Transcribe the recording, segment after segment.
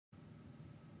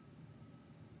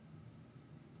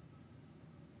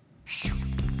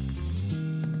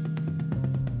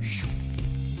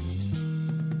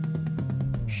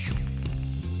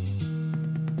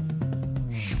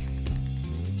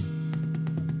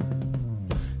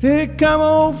Here come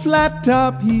old flat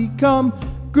top, he come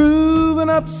grooving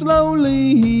up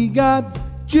slowly. He got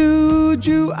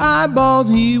juju eyeballs,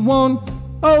 he won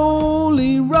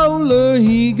holy roller.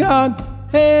 He got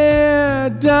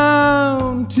hair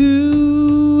down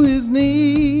to his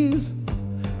knees.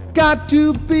 Got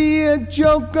to be a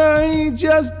joker, he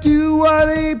just do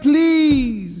what he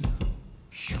please.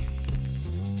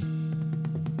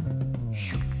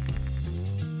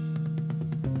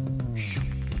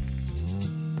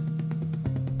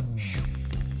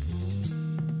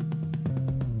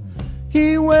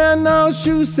 He wear no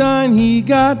shoe sign, he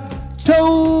got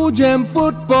toe jam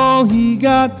football, he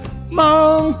got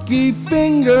monkey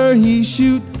finger, he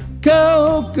shoot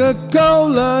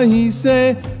Coca-Cola. He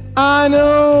say, I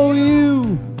know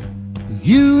you,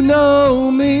 you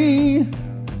know me.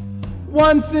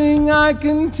 One thing I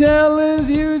can tell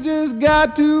is you just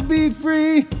got to be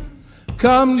free.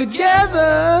 Come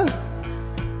together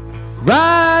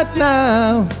right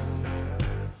now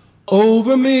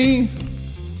over me.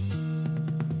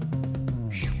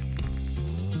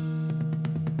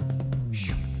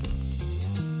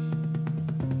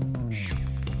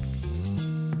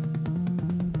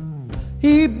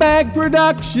 He bagged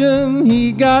production,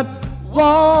 he got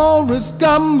walrus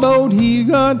gumboat, he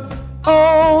got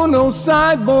oh no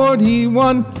sideboard, he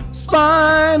won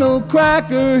spinal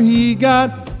cracker, he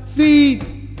got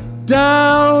feet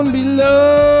down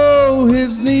below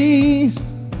his knee.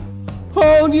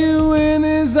 Hold you in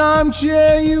his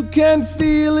armchair, you can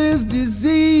feel his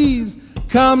disease.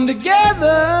 Come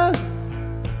together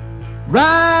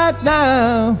right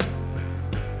now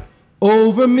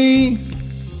over me.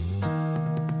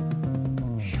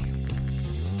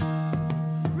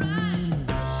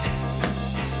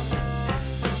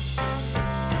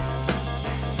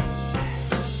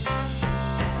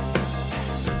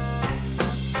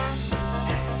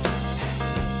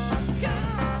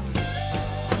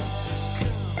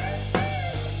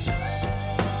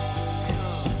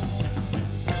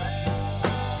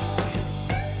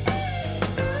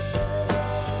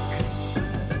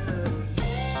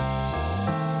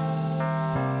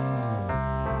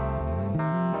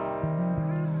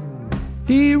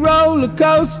 He roller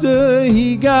coaster,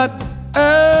 he got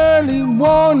early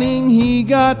warning, he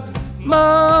got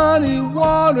muddy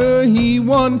water, he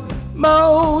won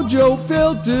mojo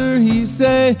filter. He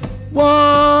say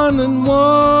 1 and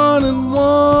 1 and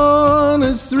 1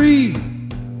 is 3.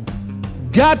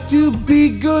 Got to be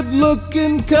good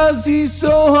looking 'cause he's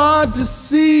so hard to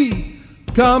see.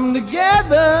 Come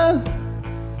together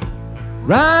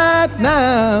right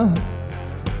now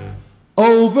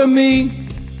over me.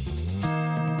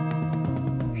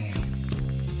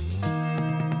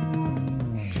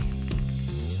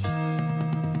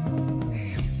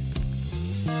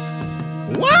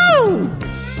 Woo!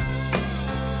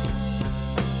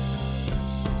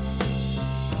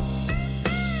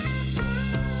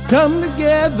 Come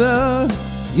together,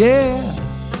 yeah.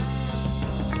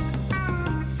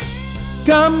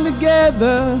 Come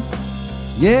together,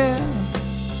 yeah.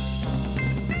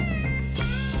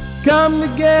 Come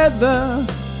together,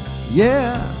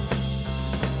 yeah.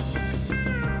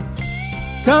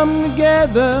 Come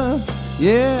together,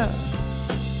 yeah.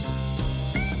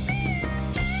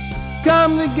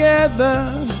 Come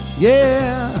together,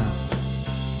 yeah.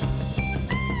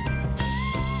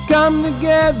 Come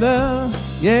together,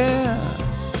 yeah.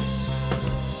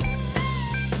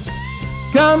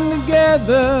 Come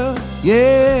together,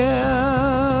 yeah.